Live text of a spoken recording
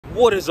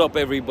What is up,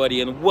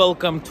 everybody, and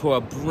welcome to a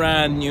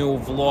brand new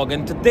vlog.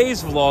 And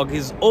today's vlog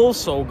is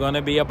also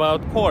gonna be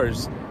about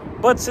cars,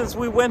 but since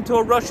we went to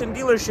a Russian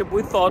dealership,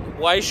 we thought,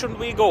 why shouldn't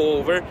we go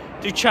over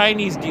to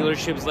Chinese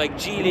dealerships like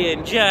Geely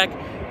and Jack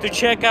to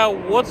check out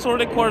what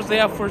sort of cars they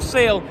have for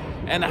sale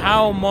and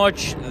how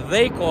much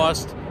they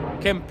cost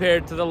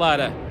compared to the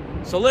Lada.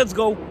 So let's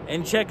go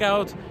and check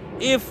out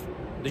if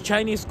the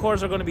Chinese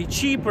cars are going to be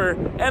cheaper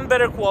and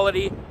better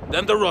quality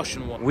than the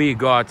Russian one. We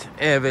got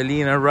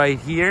Evelina right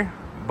here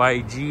by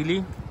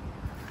Geely.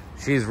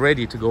 She's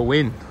ready to go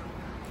in.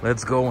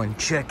 Let's go and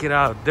check it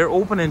out. They're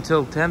open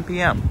until 10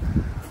 p.m.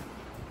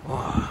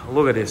 Oh,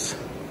 look at this.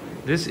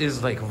 This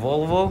is like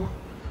Volvo,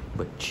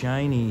 but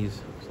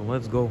Chinese. So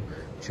let's go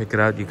check it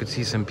out. You could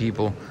see some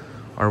people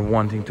are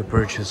wanting to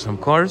purchase some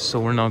cars, so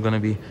we're not going to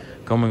be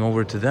coming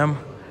over to them.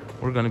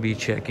 We're going to be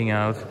checking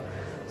out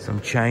some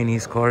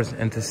Chinese cars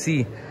and to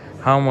see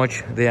how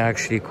much they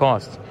actually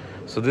cost.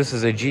 So this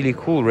is a Geely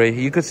Cool right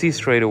here. You could see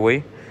straight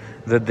away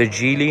that the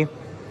Geely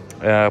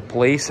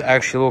place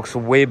actually looks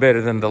way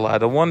better than the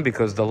Lada one,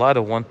 because the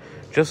Lada one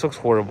just looks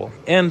horrible.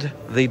 And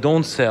they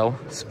don't sell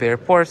spare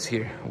parts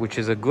here, which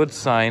is a good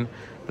sign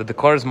that the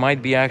cars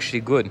might be actually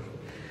good.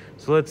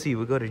 So let's see,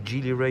 we got a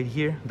Geely right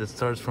here that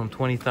starts from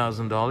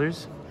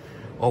 $20,000.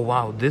 Oh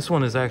wow, this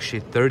one is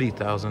actually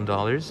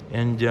 $30,000.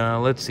 And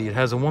let's see, it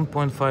has a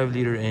 1.5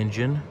 liter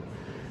engine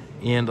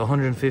and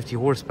 150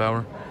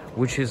 horsepower,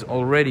 which is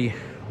already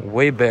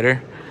way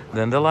better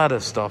than the Lada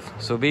stuff.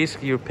 So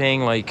basically you're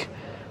paying like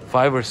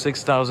 $5,000 or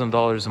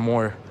 $6,000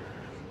 more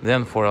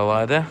than for a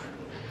Lada,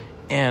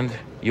 and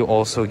you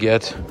also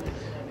get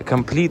a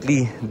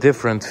completely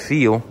different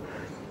feel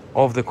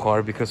of the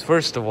car, because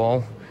first of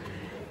all,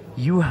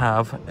 you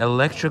have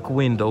electric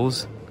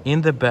windows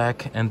in the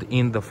back and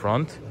in the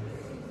front.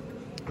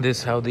 This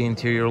is how the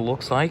interior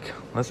looks like.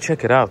 Let's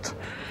check it out.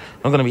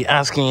 I'm gonna be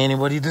asking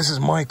anybody. This is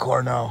my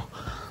car now.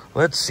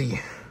 Let's see,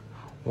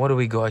 what do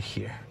we got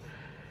here?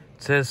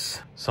 It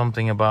says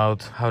something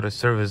about how to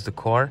service the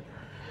car,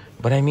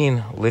 but I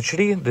mean,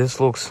 literally,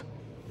 this looks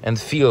and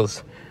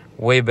feels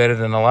way better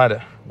than a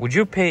Lada. Would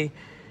you pay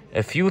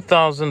a few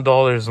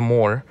 $1,000s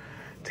more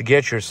to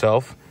get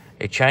yourself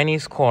a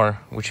Chinese car,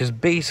 which is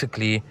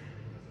basically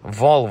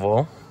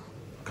Volvo,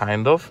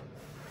 kind of?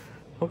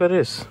 Look at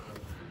this.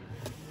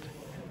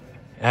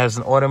 It has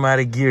an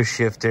automatic gear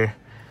shifter.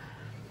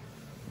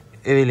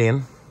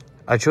 Эвелин,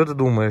 а что ты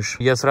думаешь?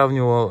 Я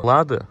сравнивал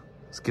Лада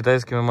с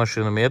китайскими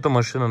машинами. Эта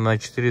машина на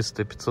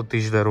 400-500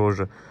 тысяч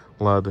дороже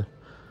Лады.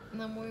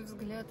 На мой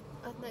взгляд,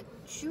 одна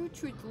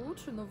чуть-чуть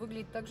лучше, но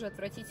выглядит так же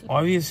отвратительно.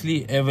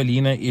 Obviously,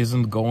 Evelina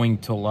isn't going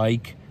to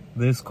like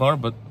this car,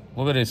 but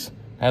look at this.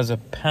 It has a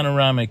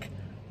panoramic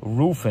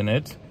roof in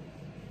it.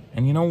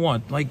 And you know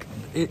what? Like,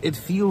 it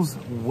feels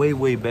way,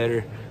 way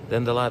better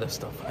than the Lada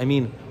stuff. I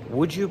mean,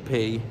 would you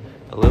pay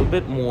a little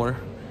bit more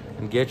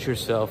and get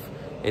yourself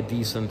a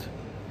decent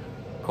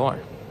car?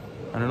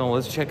 I don't know.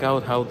 Let's check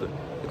out how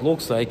it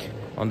looks like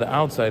on the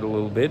outside a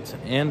little bit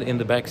and in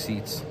the back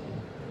seats.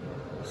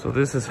 So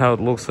this is how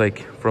it looks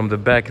like from the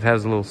back. It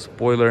has a little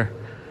spoiler,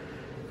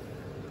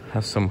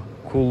 has some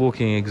cool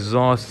looking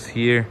exhausts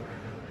here.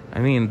 I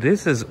mean,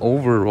 this is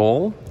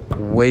overall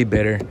way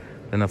better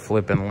than a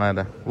flippin'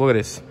 Lada. Look at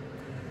this.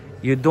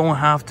 You don't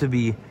have to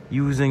be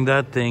using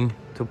that thing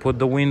to put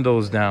the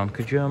windows down.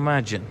 Could you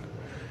imagine?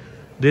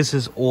 This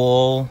is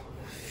all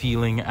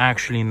feeling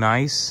actually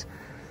nice.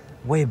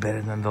 Way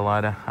better than the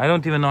Lada. I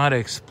don't even know how to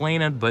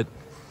explain it, but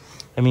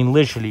I mean,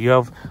 literally, you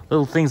have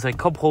little things like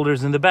cup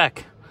holders in the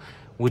back,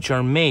 which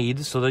are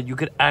made so that you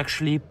could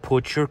actually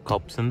put your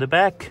cups in the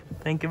back.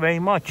 Thank you very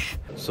much.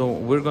 So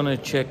we're gonna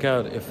check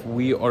out if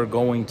we are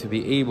going to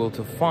be able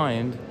to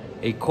find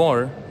a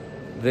car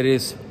that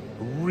is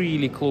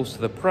really close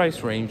to the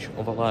price range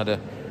of a Lada.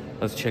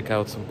 Let's check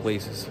out some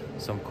places,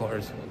 some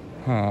cars.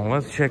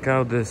 Let's check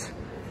out this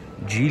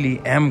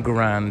Geely M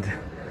Grand.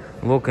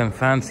 Looking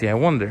fancy. I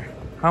wonder,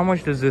 how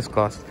much does this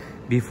cost?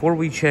 Before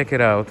we check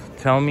it out,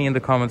 tell me in the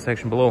comment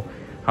section below,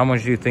 how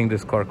much do you think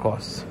this car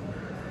costs?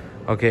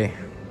 Okay,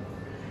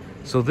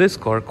 so this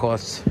car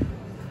costs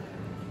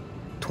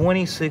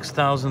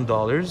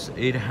 $26,000.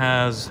 It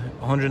has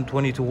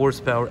 122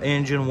 horsepower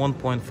engine,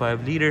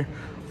 1.5 liter,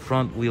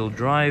 front wheel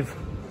drive.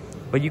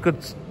 But you could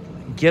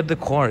get the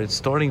car, it's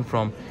starting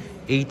from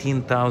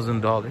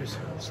 $18,000.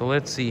 So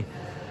let's see,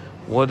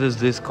 what does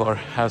this car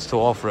has to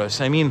offer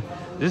us? I mean,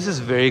 this is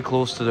very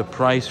close to the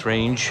price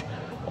range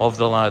of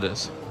the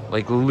Ladas.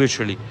 Like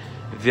literally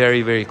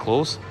very, very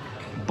close.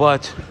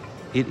 But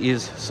it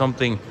is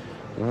something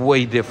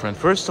way different.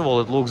 First of all,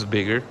 it looks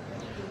bigger,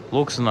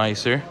 looks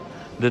nicer.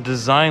 The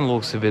design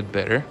looks a bit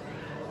better,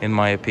 in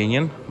my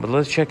opinion. But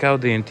let's check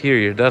out the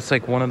interior. That's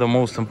like one of the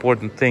most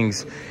important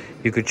things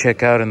you could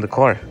check out in the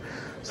car.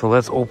 So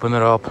let's open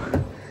it up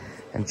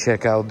and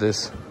check out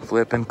this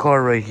flipping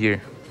car right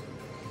here.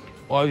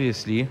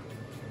 Obviously,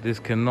 this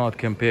cannot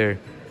compare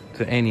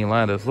to any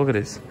Ladas. Look at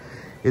this.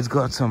 It's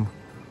got some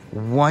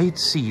white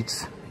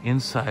seats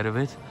inside of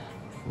it.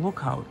 Look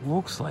how it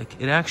looks like.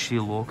 It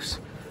actually looks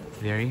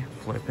very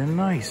flippin'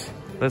 nice.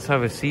 Let's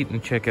have a seat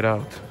and check it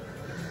out.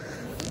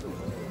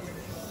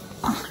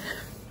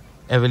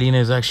 Evelina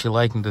is actually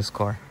liking this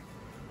car.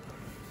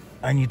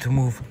 I need to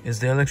move. Is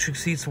the electric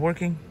seats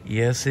working?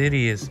 Yes, it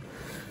is.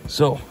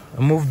 So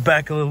I moved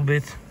back a little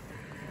bit.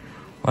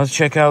 Let's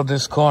check out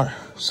this car.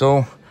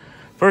 So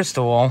first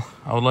of all,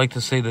 I would like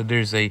to say that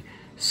there's a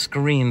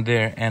screen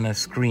there and a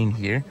screen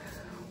here.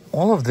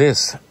 All of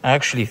this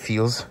actually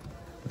feels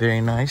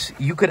very nice.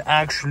 You could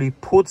actually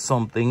put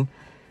something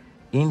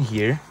in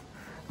here.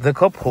 The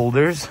cup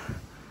holders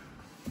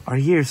are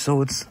here,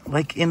 so it's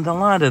like in the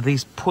Lada, they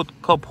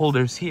put cup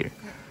holders here.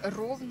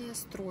 Ровная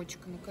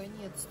строчка,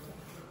 наконец-то.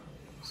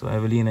 So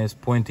Evelina is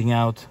pointing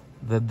out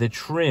that the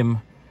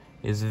trim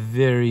is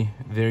very,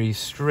 very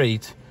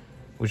straight,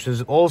 which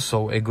is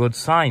also a good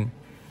sign.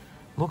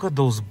 Look at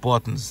those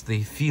buttons.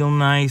 They feel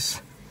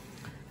nice.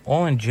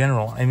 All in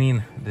general, I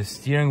mean, the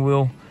steering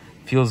wheel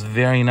feels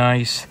very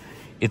nice.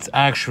 It's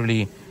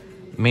actually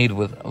made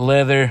with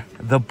leather.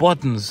 The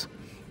buttons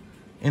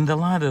in the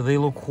Lada, they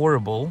look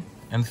horrible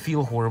and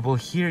feel horrible.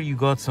 Here you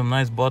got some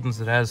nice buttons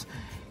that has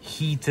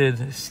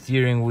heated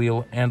steering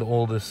wheel and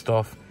all the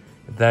stuff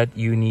that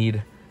you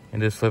need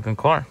in this flipping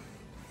car.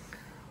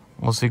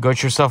 Also, you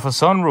got yourself a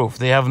sunroof.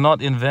 They have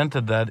not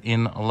invented that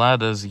in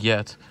Ladas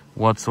yet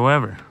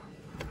whatsoever.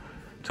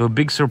 To a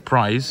big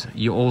surprise,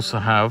 you also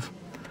have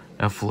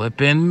a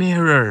flipping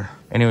mirror.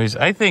 Anyways,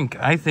 I think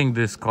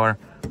this car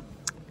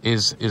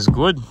is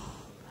good.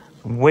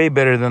 Way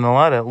better than the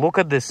Lada. Look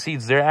at the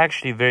seats. They're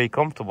actually very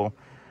comfortable.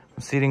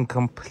 I'm sitting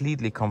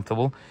completely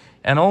comfortable.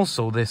 And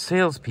also, the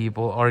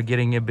salespeople are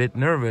getting a bit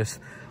nervous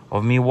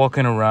of me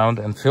walking around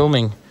and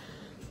filming.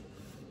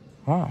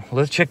 Wow,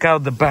 let's check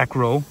out the back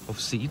row of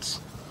seats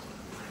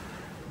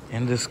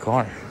in this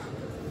car.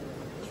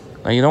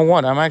 Now, you know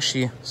what? I'm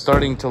actually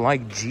starting to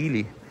like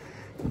Geely.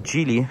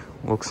 Geely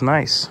looks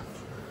nice.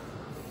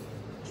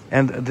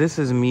 And this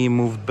is me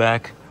moved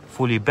back,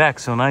 fully back.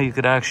 So now you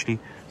could actually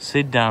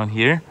sit down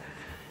here.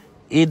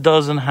 It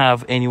doesn't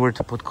have anywhere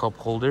to put cup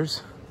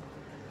holders.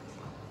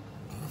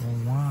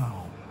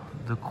 Wow.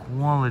 The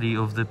quality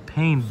of the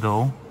paint,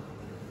 though.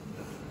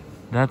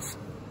 That's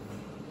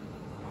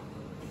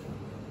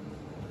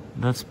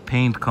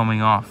paint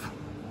coming off.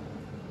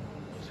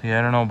 So yeah,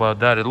 I don't know about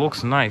that. It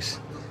looks nice,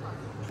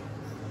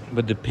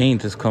 but the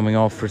paint is coming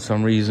off for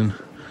some reason.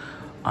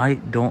 I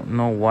don't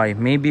know why.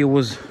 Maybe it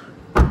was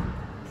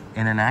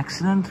in an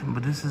accident,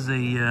 but this is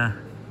a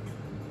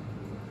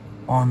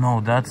oh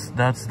no, that's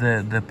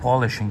the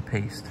polishing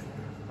paste.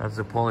 That's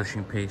the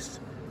polishing paste,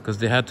 because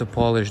they had to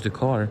polish the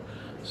car,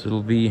 so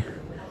it'll be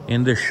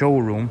in the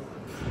showroom.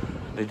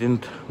 They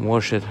didn't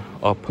wash it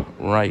up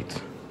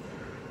right.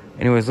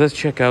 Anyways, let's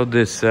check out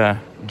this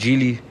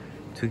Geely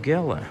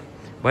Tugela.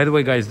 By the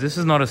way, guys, this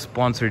is not a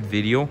sponsored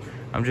video.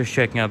 I'm just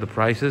checking out the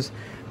prices.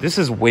 This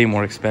is way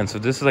more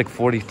expensive. This is like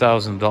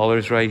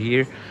 $40,000 right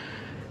here.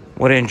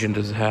 What engine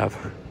does it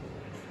have?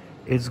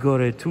 It's got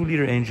a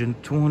 2-liter engine,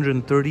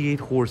 238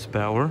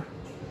 horsepower.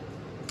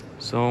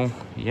 So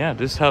yeah,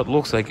 this is how it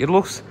looks like. It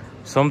looks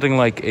something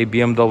like a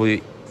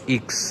BMW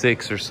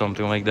X6 or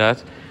something like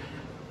that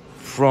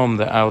from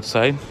the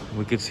outside.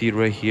 We could see it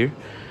right here.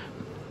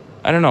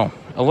 I don't know.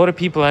 A lot of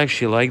people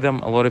actually like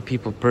them. A lot of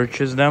people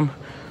purchase them.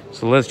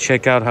 So let's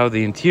check out how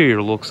the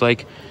interior looks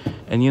like.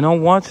 And you know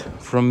what?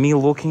 From me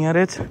looking at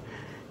it,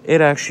 it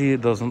actually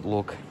doesn't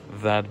look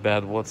that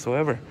bad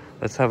whatsoever.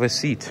 Let's have a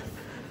seat.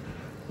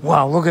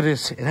 Wow, look at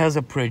this. It has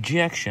a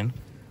projection.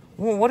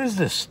 Well, what is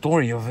the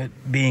story of it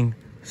being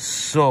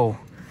so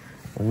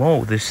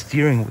low, the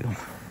steering wheel?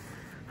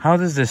 How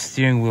does the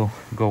steering wheel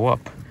go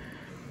up?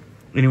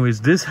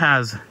 Anyways, this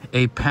has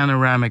a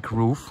panoramic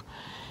roof.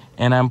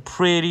 And I'm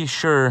pretty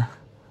sure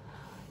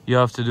you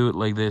have to do it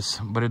like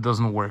this, but it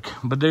doesn't work.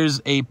 But there's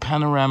a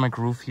panoramic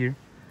roof here.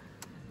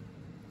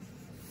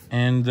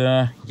 And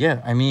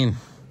yeah, I mean,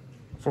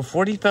 for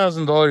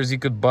 $40,000, you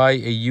could buy a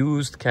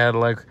used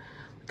Cadillac,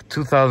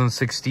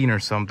 2016 or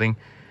something.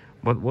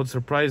 But what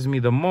surprised me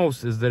the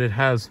most is that it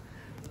has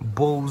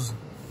Bose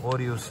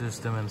audio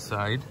system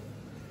inside.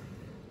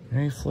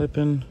 Very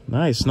flippin'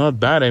 nice, not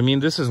bad. I mean,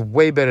 this is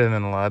way better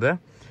than Lada.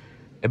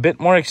 A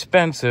bit more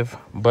expensive,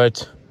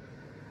 but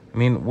I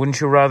mean, wouldn't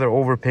you rather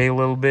overpay a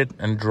little bit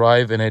and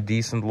drive in a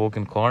decent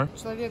looking car?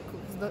 Человек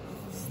в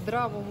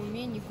здравом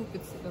уме не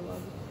купит себе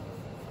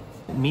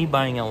Ладу. Me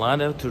buying a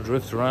Lada to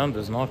drift around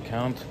does not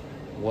count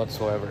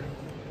whatsoever.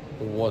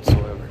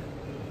 Whatsoever.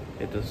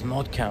 It does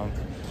not count.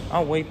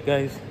 Oh wait,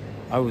 guys,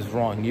 I was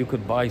wrong. You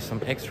could buy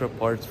some extra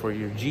parts for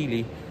your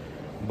Geely,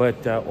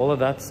 but all of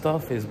that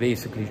stuff is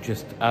basically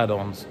just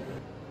add-ons.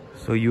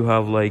 So you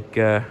have like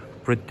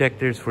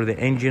protectors for the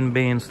engine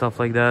bay and stuff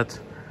like that.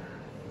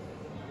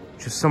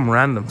 Just some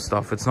random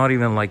stuff. It's not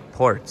even like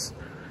parts.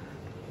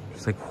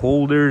 It's like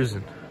holders.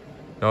 And,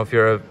 you know, if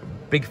you're a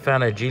big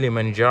fan of Geely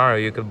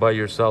Manjaro, you could buy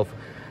yourself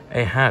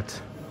a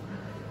hat.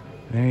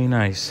 Very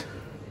nice.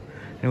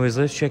 Anyways,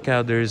 let's check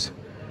out. There's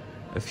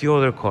a few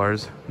other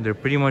cars. They're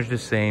pretty much the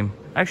same.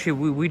 Actually,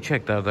 we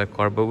checked out that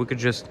car, but we could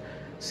just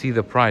see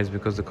the price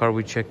because the car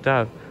we checked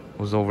out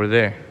was over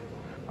there.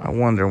 I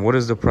wonder, what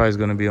is the price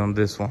going to be on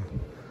this one?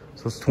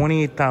 So it's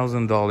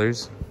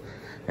 $28,000.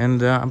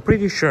 And I'm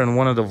pretty sure in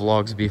one of the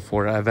vlogs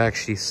before I've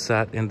actually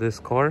sat in this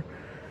car.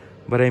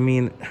 But I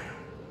mean,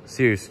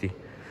 seriously,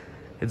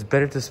 it's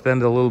better to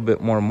spend a little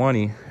bit more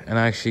money and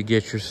actually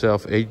get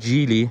yourself a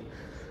Geely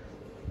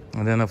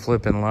than a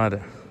flippin'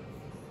 Lada.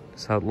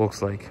 That's how it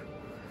looks like.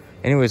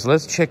 Anyways,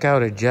 let's check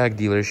out a Jag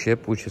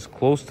dealership, which is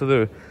close to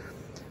the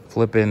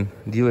flippin'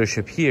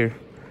 dealership here.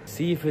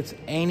 See if it's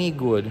any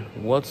good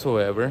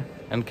whatsoever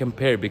and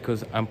compare,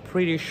 because I'm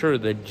pretty sure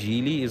that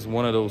Geely is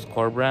one of those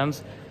car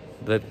brands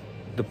that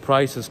the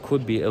prices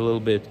could be a little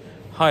bit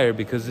higher,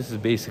 because this is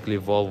basically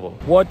Volvo.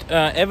 What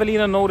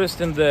Evelina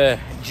noticed in the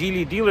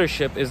Geely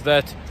dealership is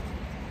that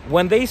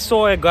when they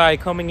saw a guy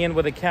coming in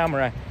with a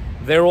camera,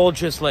 they're all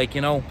just like,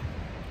 you know,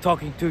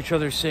 talking to each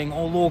other, saying,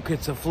 oh look,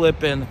 it's a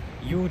flippin'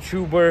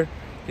 YouTuber,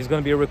 he's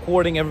gonna be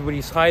recording,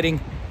 everybody's hiding.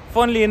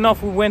 Funnily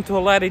enough, we went to a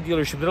Lada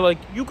dealership. They're like,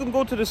 you can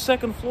go to the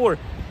second floor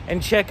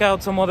and check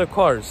out some other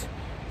cars.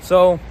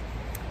 So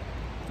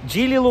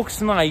Geely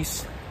looks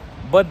nice,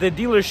 but the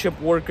dealership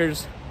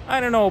workers,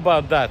 I don't know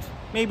about that.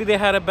 Maybe they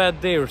had a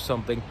bad day or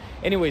something.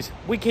 Anyways,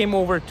 we came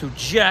over to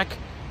Jag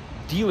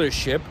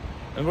dealership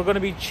and we're gonna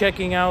be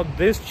checking out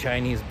this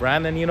Chinese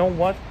brand. And you know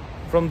what?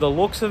 From the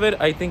looks of it,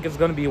 I think it's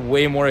gonna be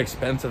way more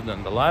expensive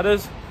than the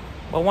Ladas.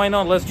 But why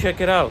not? Let's check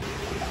it out.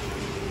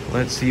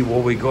 Let's see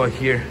what we got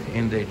here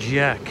in the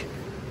Jag.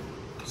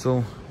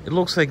 So it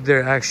looks like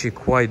they're actually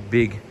quite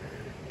big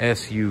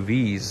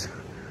SUVs.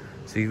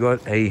 So you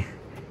got a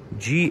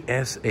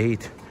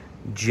GS8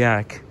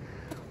 Jag,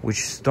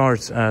 which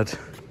starts at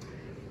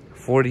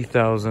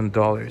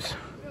 $40,000.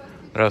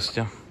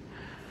 Здравствуйте.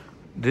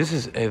 This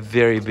is a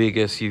very big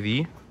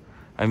SUV.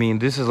 I mean,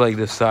 this is like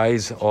the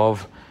size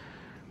of,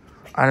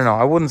 I don't know,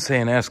 I wouldn't say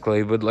an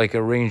Escalade, but like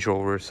a Range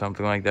Rover or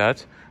something like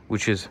that,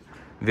 which is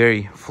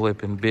very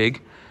flippin'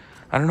 big.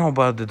 I don't know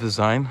about the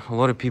design. A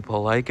lot of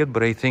people like it,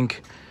 but I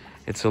think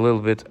it's a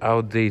little bit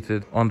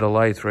outdated on the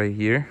light right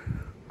here.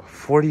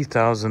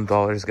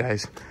 $40,000,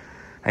 guys.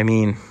 I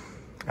mean,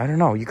 I don't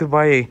know. You could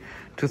buy a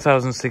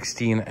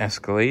 2016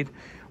 Escalade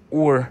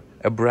or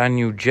a brand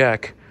new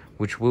Jag,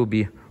 which will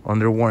be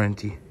under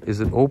warranty.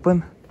 Is it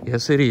open?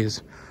 Yes, it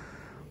is.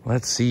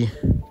 Let's see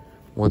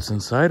what's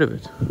inside of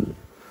it.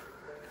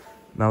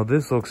 Now,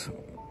 this looks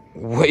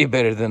way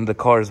better than the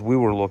cars we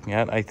were looking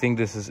at. I think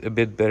this is a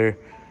bit better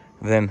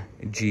than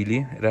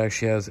Geely. It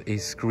actually has a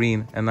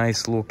screen, a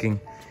nice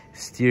looking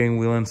steering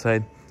wheel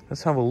inside.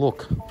 Let's have a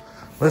look.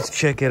 Let's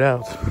check it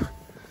out.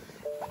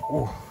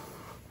 Ooh.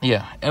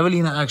 Yeah,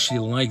 Evelina actually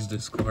likes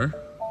this car.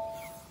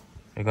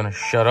 You're gonna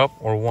shut up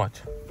or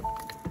what?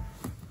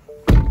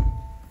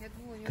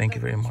 Thank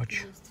you very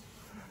much.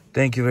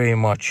 Thank you very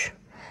much.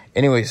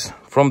 Anyways,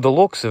 from the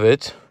looks of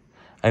it,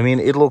 I mean,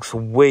 it looks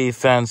way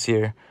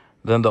fancier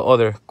than the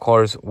other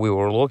cars we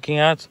were looking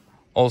at.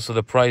 Also,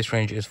 the price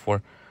range is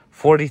for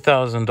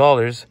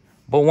 $40,000,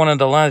 but one of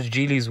the last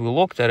Geelys we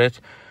looked at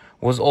it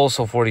was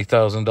also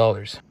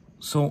 $40,000.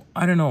 So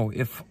I don't know,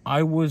 if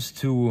I was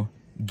to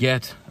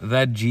get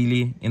that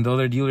Geely in the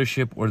other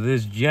dealership or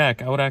this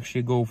Jag, I would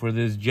actually go for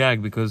this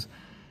Jag, because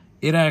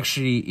it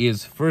actually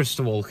is, first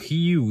of all,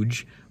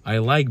 huge. I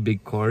like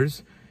big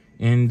cars,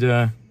 and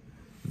the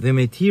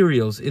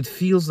materials, it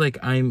feels like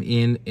I'm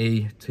in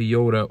a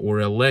Toyota or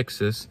a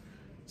Lexus.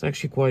 It's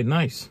actually quite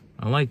nice.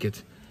 I like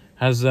it.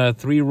 Has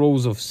 3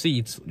 rows of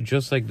seats,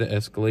 just like the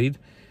Escalade,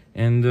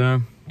 and yeah,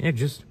 it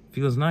just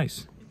feels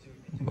nice.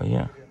 But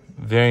yeah,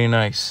 very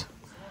nice.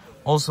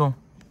 Also,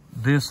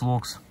 this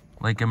looks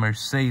like a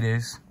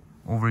Mercedes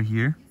over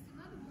here.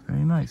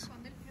 Very nice.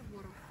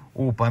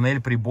 О, панель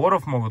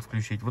приборов могут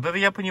включить. Вот это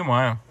я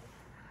понимаю.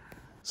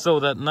 So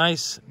that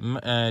nice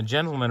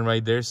gentleman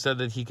right there said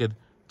that he could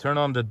turn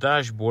on the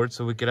dashboard,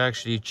 so we could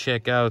actually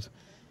check out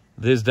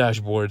this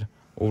dashboard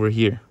over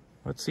here.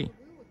 Let's see.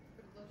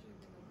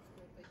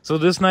 So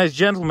this nice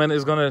gentleman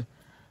is gonna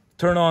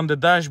turn on the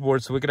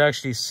dashboard so we could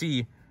actually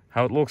see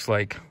how it looks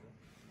like.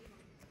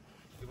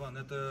 Иван,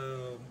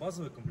 это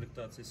базовая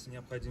комплектация. Если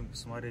необходимо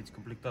посмотреть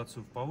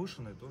комплектацию в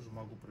повышенной, тоже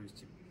могу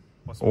провести.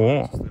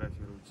 О,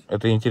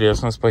 это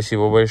интересно.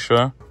 Спасибо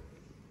большое.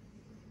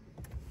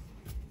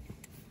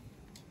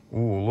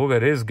 Ooh, look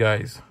at this,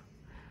 guys.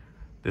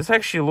 This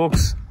actually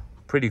looks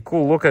pretty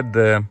cool. Look at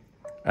the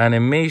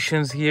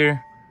animations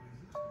here.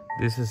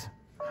 This is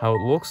how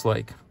it looks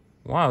like.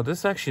 Wow, this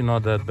is actually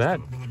not that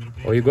bad.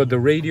 Oh, you got the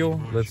radio.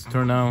 Let's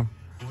turn on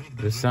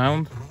the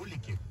sound.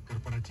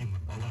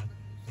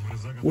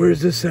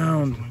 Where's the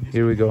sound?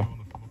 Here we go.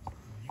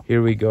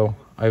 Here we go.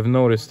 I've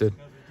noticed it.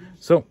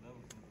 So,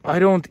 I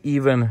don't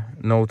even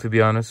know, to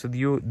be honest with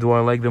you. Do I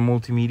like the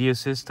multimedia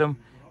system?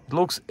 It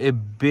looks a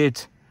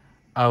bit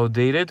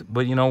outdated,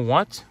 but you know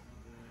what?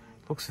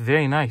 It looks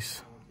very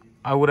nice.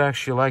 I would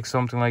actually like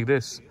something like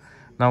this.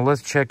 Now,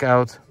 let's check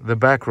out the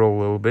back row a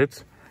little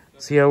bit.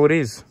 See how it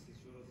is.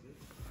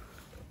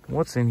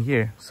 What's in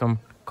here? Some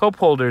cup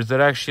holders that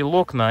actually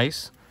look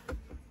nice.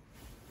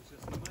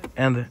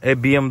 And a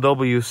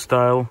BMW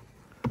style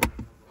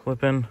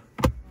flippin'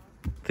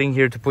 thing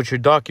here to put your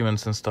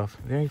documents and stuff.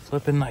 Very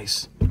flippin'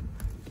 nice.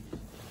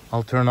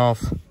 I'll turn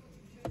off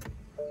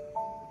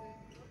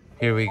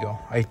Here we go.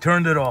 I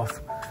turned it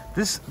off.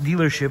 This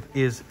dealership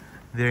is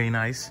very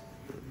nice.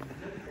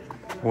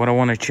 What I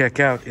want to check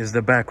out is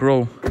the back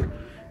row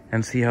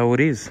and see how it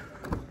is.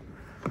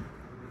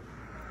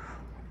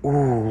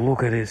 Oh,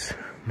 look at this.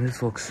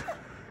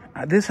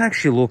 This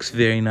actually looks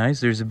very nice.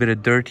 There's a bit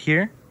of dirt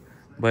here,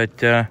 but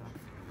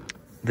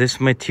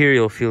this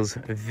material feels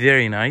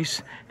very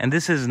nice. And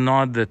this is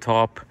not the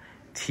top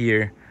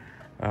tier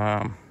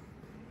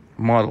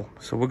model.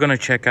 So we're gonna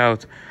check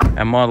out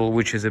a model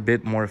which is a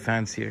bit more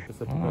fancier.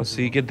 Oh, so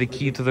you get the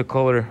key to the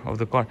color of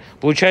the car.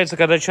 Получается,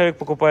 когда человек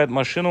покупает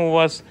машину, у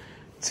вас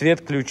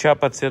цвет ключа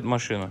под цвет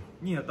машины?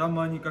 Нет, там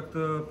они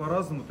как-то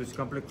по-разному. То есть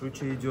комплект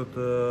ключей идет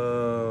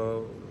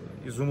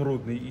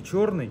изумрудный и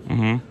черный.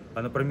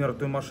 А, например, в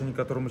той машине, в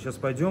которую мы сейчас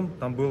пойдем,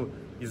 там был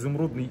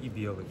изумрудный и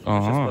белый.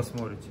 Сейчас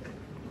посмотрите.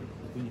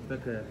 У них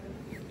такая.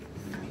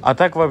 А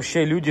так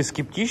вообще люди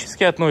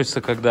скептически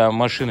относятся, когда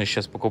машины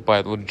сейчас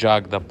покупают, вот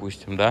Jack,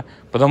 допустим, да?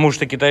 Потому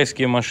что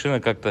китайские машины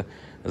как-то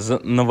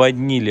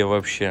наводнили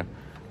вообще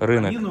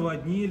рынок. Они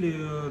наводнили,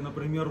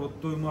 например,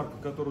 вот той маркой,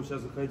 которую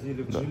сейчас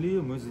заходили в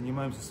Geely, мы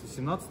занимаемся с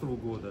 2018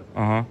 года,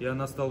 и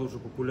она стала уже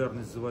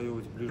популярность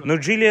завоевывать ближе. Ну,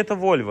 Geely это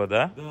Volvo,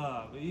 да?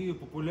 Да, и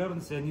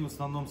популярность они в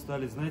основном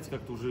стали, знаете,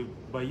 как-то уже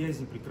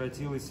боязнь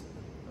прекратилась.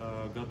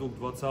 Году к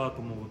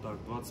 20-му, вот так,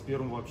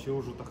 21-му вообще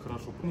уже так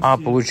хорошо. А,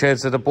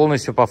 получается, это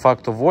полностью по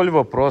факту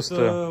Volvo, просто...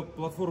 Это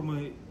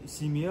платформа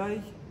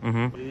CMI,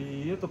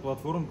 и это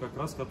платформа, как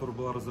раз, которая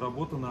была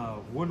разработана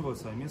Volvo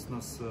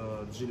совместно с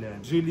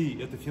Geely.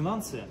 Geely — это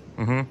финансы,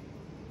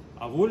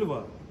 а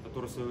Volvo,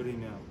 которая в свое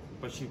время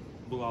почти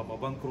была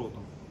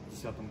банкротом в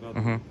 2010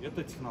 году,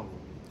 это технология.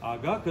 А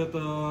GAC —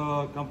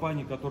 это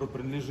компания, которая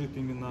принадлежит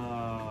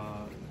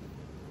именно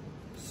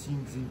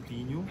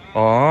Цзиньпиню.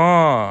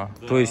 Да,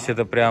 то есть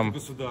это это прям...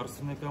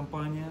 государственная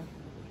компания.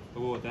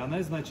 Вот, и она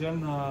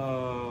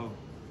изначально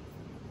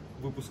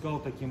выпускала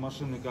такие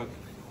машины, как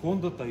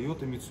Honda,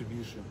 Toyota,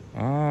 Mitsubishi.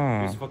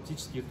 То есть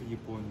фактически это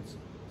японец.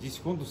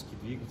 Здесь хондовский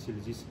двигатель,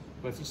 здесь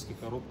классическая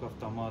коробка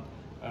автомат.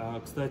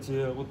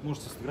 Кстати, вот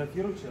можете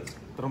сфотографировать сейчас.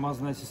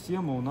 Тормозная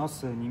система у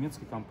нас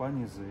немецкой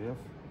компании ZF.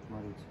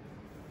 Смотрите.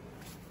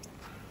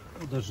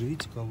 Даже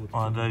видите колодки.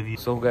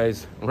 So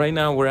guys, right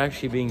now we're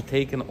actually being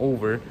taken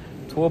over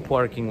to a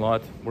parking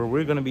lot where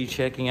we're going to be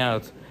checking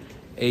out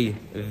a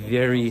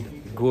very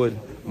good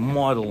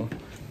model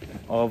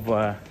of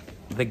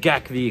the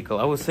GAC vehicle.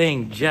 I was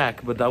saying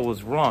Jack, but that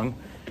was wrong.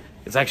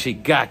 It's actually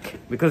GAC,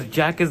 because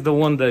Jack is the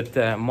one that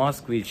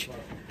Moskvich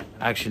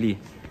actually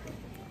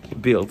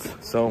built.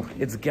 So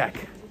it's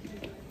GAC.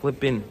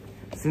 Flipping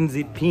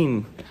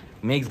Sinzipin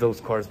makes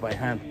those cars by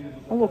hand.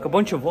 Oh look, a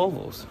bunch of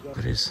Volvos.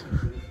 It is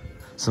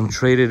some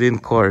traded in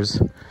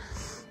cars.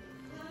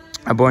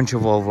 A bunch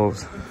of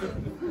Volvos.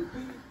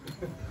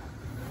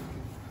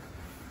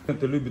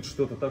 Это любит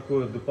что-то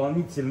такое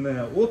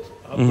дополнительное от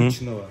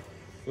обычного.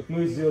 Вот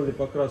мы сделали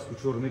покраску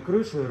черной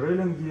крыши,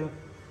 рейлинги.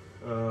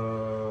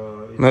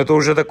 Но это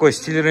уже такой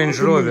стиль Range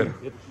Rover.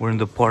 We're in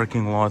the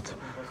parking lot.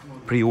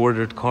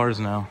 Pre-ordered cars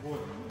now.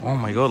 Oh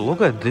my god,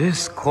 look at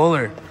this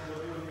color.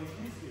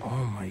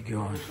 Oh my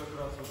god.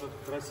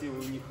 Красивый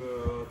у них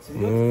цвет.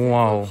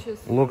 Wow,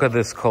 look at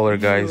this color,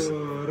 guys.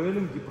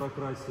 Рейлинги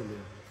прокрасили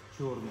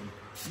черным.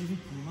 И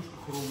видите, немножко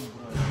хром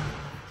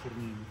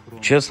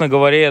убрали. Честно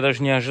говоря, я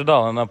даже не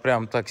ожидал. Она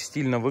прям так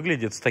стильно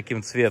выглядит с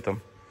таким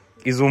цветом.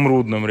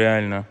 Изумрудным,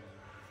 реально.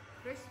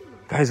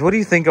 Guys, what do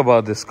you think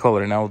about this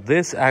color? Now,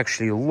 this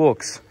actually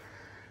looks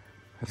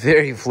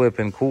very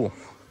flippin' cool.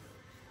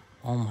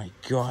 Oh my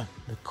god,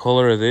 the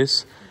color of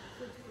this,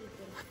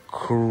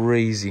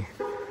 crazy.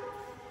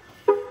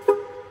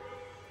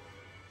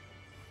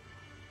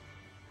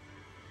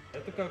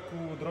 Это как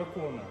у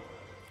дракона.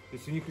 То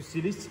есть у них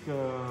стилистика,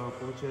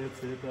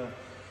 получается, это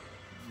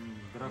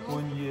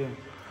драконьи.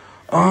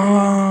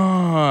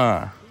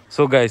 Ah,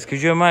 so guys,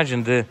 could you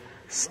imagine the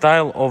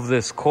style of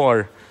this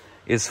car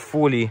is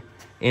fully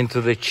into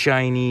the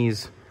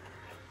Chinese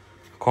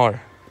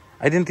car.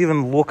 I didn't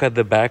even look at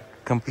the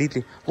back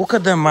completely. Look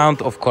at the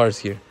amount of cars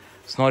here.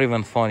 It's not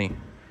even funny.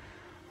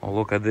 Oh,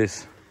 look at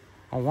this.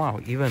 Oh, wow,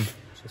 even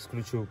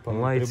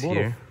lights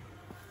here.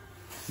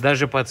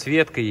 Даже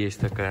подсветка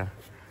есть такая.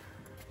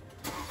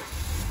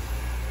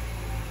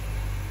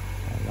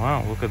 Oh,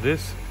 wow, look at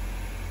this.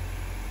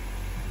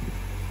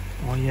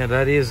 Oh yeah,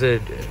 that is a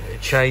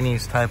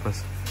Chinese type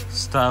of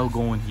style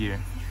going here.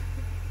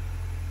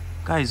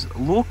 Guys,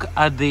 look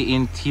at the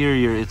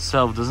interior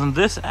itself. Doesn't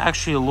this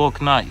actually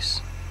look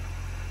nice?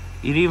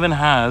 It even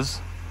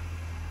has,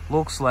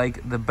 looks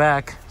like the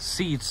back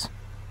seats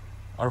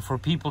are for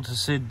people to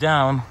sit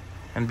down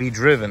and be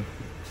driven.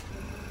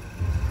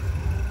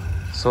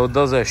 So it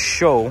does a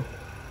show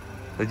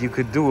that you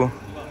could do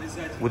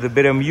with a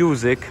bit of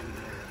music.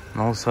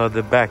 And also at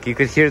the back, you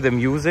could hear the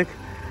music.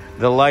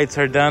 The lights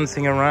are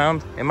dancing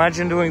around.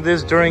 Imagine doing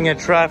this during a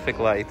traffic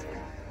light.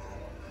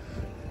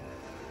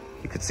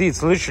 You could see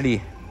it's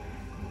literally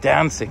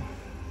dancing.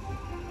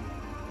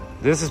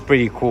 This is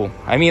pretty cool.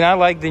 I mean, I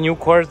like the new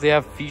cars. They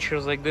have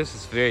features like this.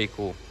 It's very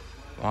cool.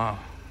 Wow.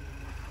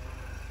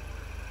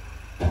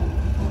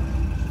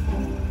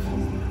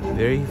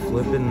 Very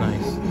flippin'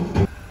 nice.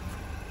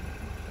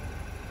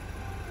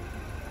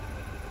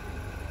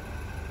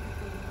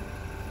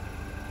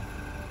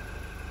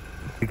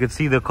 You can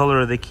see the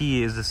color of the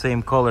key is the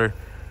same color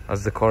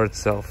as the car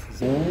itself.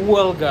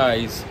 Well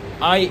guys,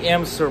 I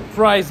am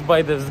surprised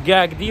by this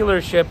GAG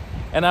dealership,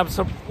 and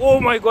oh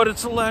my god,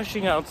 it's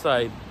lashing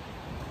outside.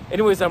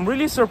 Anyways, I'm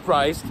really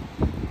surprised.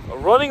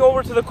 Running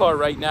over to the car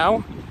right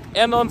now,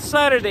 and on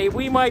Saturday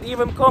we might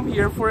even come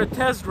here for a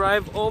test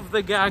drive of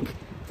the GAG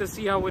to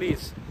see how it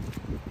is.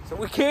 So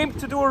we came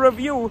to do a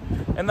review,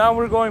 and now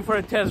we're going for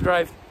a test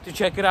drive to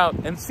check it out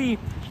and see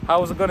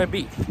how it's gonna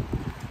be.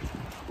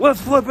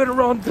 Let's flip it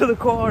around to the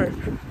car.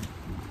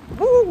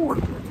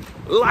 Woo!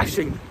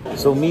 Lashing.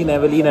 So me and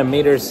Evelina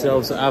made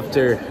ourselves,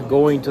 after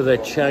going to the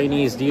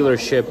Chinese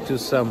dealership, to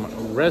some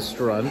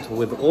restaurant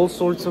with all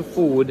sorts of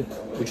food,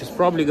 which is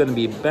probably going to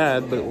be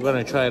bad, but we're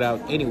going to try it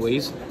out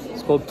anyways.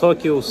 It's called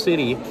Tokyo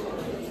City.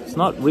 It's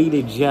not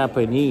really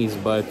Japanese,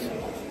 but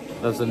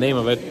that's the name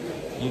of it.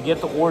 You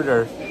get to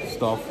order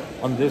stuff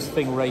on this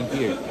thing right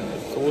here.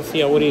 So we'll see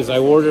how it is. I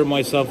ordered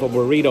myself a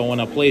burrito on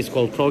a place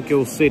called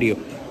Tokyo City.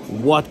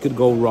 What could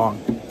go wrong?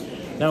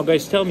 Now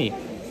guys, tell me,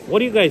 what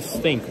do you guys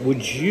think?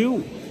 Would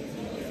you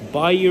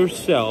buy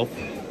yourself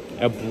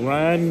a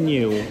brand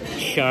new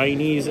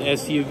Chinese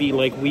SUV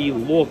like we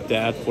looked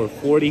at for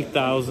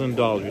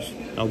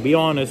 $40,000? Now be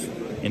honest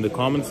in the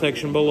comment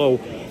section below.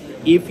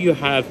 If you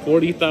had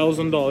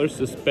 $40,000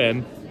 to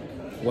spend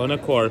on a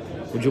car,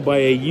 would you buy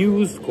a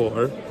used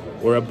car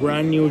or a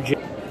brand new? I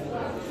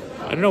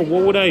don't know,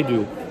 what would I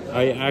do?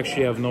 I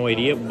actually have no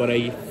idea, but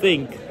I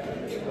think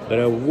that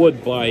I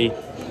would buy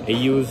a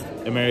used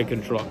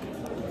American truck.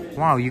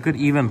 Wow, you could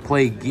even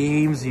play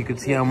games. You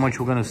could see how much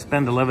we're gonna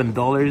spend,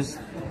 $11.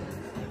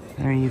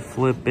 Very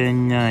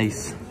flippin'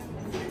 nice.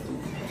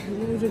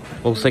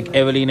 Looks like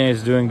Evelina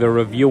is doing the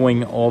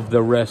reviewing of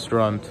the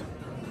restaurant.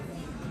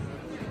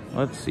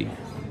 Let's see.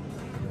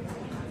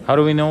 How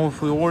do we know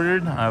if we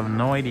ordered? I have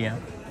no idea,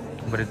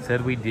 but it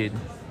said we did.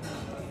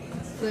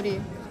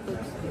 Sorry.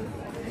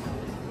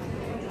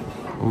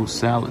 Oh,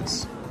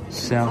 salads.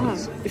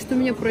 Salads. И что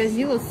меня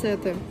поразило с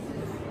этой?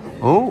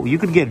 Oh, you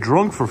could get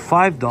drunk for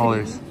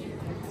 $5.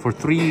 For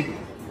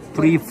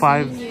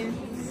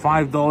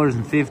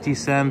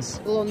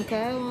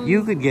 $5.50.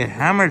 You could get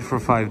hammered for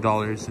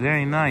 $5.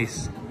 Very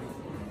nice.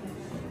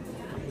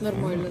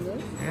 Нормально, да?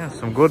 Yeah,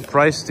 some good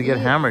price to get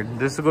hammered.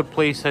 This is a good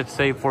place, I'd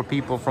say, for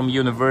people from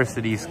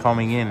universities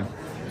coming in,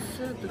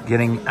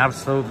 getting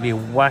absolutely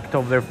whacked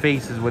off their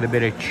faces with a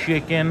bit of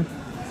chicken,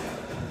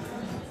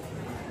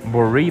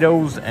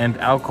 burritos, and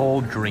alcohol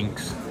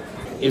drinks.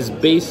 Is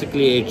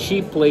basically a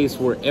cheap place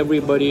where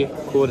everybody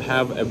could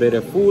have a bit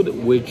of food,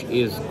 which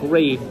is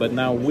great. But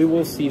now we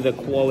will see the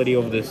quality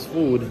of this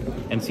food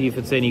and see if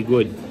it's any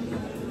good.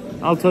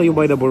 I'll tell you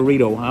by the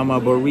burrito. I'm a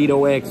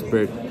burrito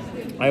expert.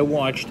 I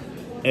watched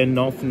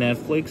enough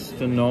Netflix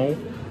to know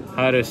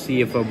how to see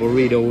if a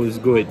burrito is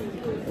good,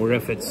 or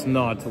if it's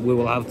not, we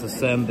will have to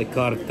send the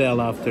cartel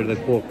after the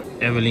cook.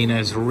 Evelina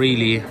is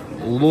really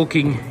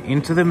looking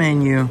into the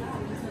menu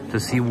to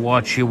see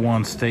what she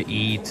wants to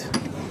eat.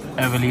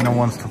 Evelina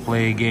wants to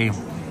play a game.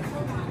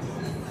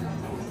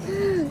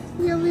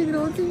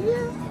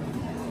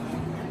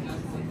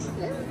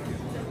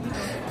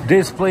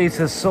 This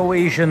place is so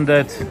Asian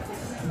that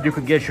you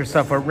could get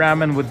yourself a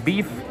ramen with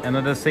beef and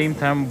at the same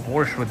time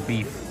borscht with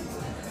beef.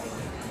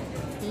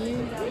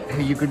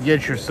 You could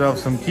get yourself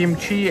some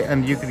kimchi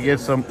and you could get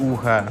some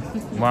uha.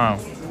 Wow.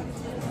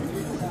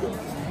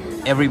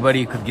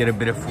 Everybody could get a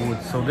bit of food.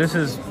 So this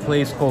is a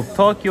place called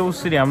Tokyo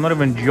City. I'm not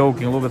even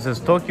joking. Look, it says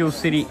Tokyo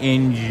City,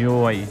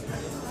 enjoy.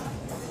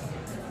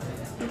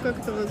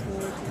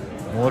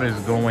 What is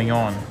going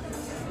on?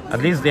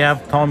 At least they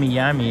have Tommy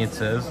Yami, it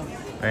says.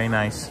 Very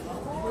nice.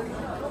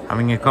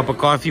 Having a cup of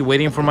coffee,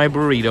 waiting for my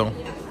burrito.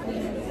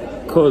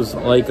 Cause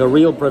like a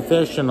real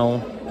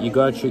professional, you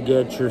got to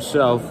get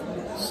yourself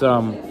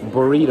some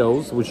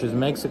burritos, which is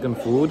Mexican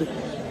food,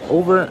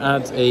 over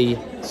at a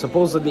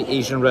supposedly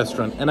Asian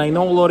restaurant. And I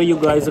know a lot of you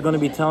guys are going to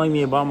be telling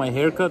me about my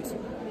haircut.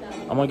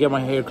 I'm going to get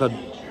my haircut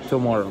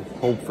tomorrow,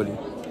 hopefully.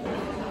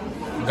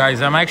 Guys,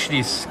 I'm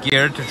actually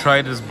scared to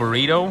try this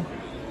burrito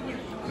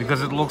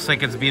because it looks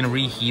like it's being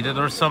reheated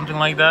or something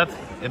like that.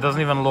 It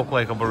doesn't even look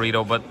like a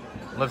burrito, but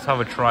let's have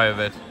a try of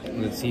it.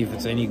 Let's see if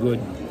it's any good.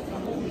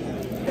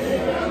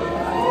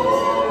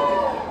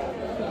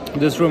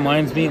 This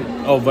reminds me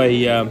of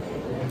a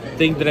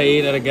thing that I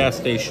ate at a gas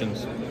station.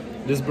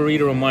 This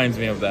burrito reminds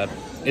me of that.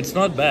 It's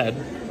not bad,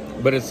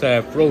 but it's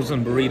a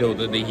frozen burrito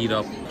that they heat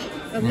up.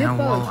 Yeah,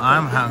 well,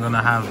 I'm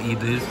gonna eat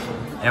this.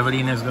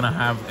 Evelina's gonna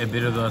have a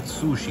bit of that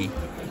sushi.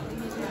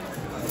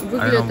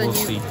 I don't know, we'll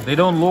see. They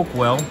don't look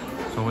well,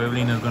 so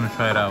Evelina's gonna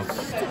try it out.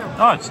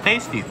 Oh, it's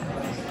tasty.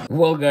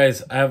 Well,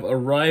 guys, I've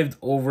arrived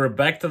over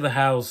back to the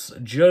house.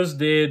 Just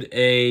did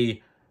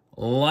a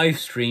live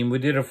stream. We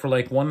did it for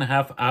like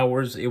 1.5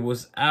 hours. It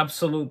was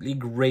absolutely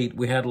great.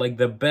 We had like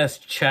the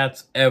best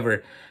chats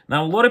ever.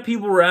 Now, a lot of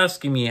people were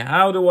asking me,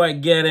 how do I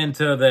get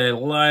into the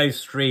live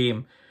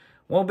stream?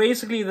 Well,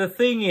 basically the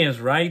thing is,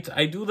 right,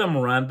 I do them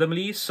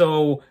randomly.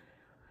 So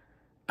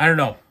I don't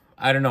know.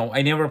 I don't know.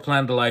 I never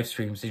planned the live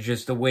streams. It's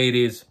just the way it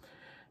is.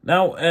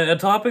 Now, a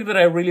topic that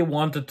I really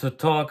wanted to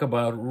talk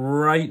about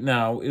right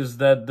now is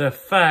that the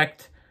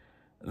fact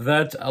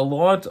that a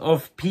lot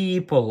of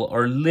people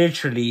are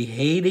literally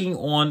hating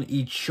on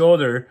each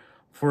other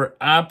for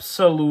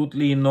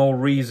absolutely no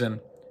reason.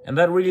 And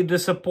that really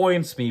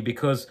disappoints me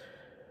because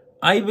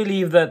I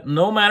believe that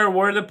no matter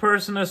where the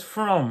person is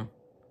from,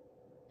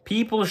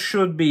 people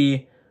should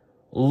be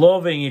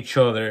loving each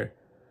other,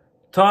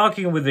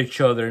 talking with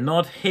each other,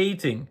 not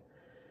hating.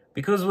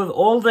 Because with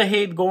all the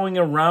hate going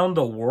around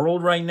the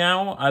world right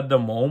now, at the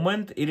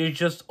moment, it is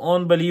just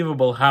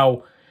unbelievable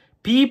how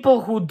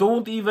people who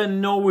don't even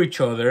know each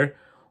other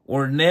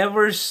or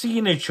never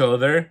seen each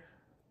other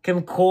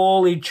can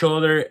call each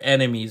other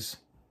enemies.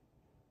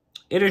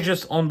 It is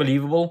just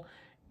unbelievable.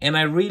 And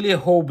I really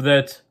hope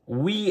that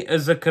we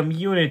as a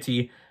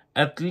community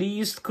at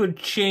least could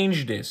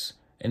change this.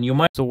 And you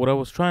might. So what I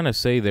was trying to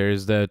say there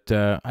is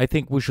that I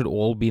think we should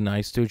all be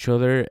nice to each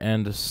other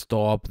and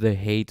stop the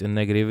hate and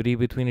negativity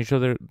between each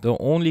other. The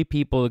only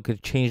people that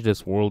could change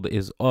this world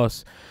is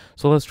us.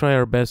 So let's try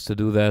our best to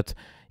do that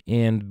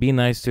and be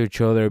nice to each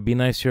other. Be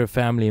nice to your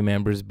family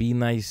members. Be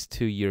nice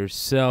to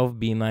yourself.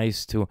 Be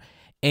nice to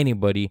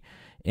anybody.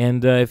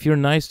 And if you're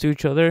nice to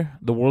each other,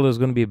 the world is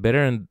going to be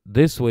better. And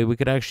this way we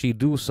could actually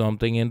do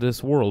something in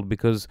this world,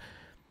 because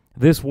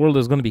this world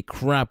is going to be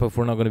crap if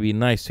we're not going to be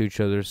nice to each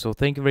other. So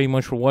thank you very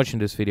much for watching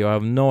this video. I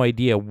have no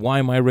idea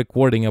why my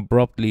recording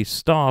abruptly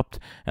stopped,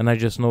 and I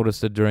just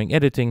noticed it during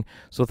editing.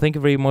 So thank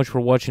you very much for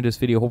watching this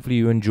video. Hopefully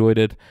you enjoyed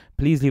it.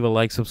 Please leave a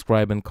like,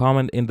 subscribe, and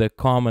comment in the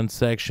comment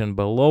section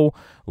below.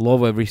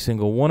 Love every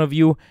single one of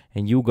you,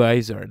 and you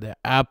guys are the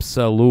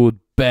absolute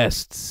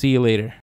best. See you later.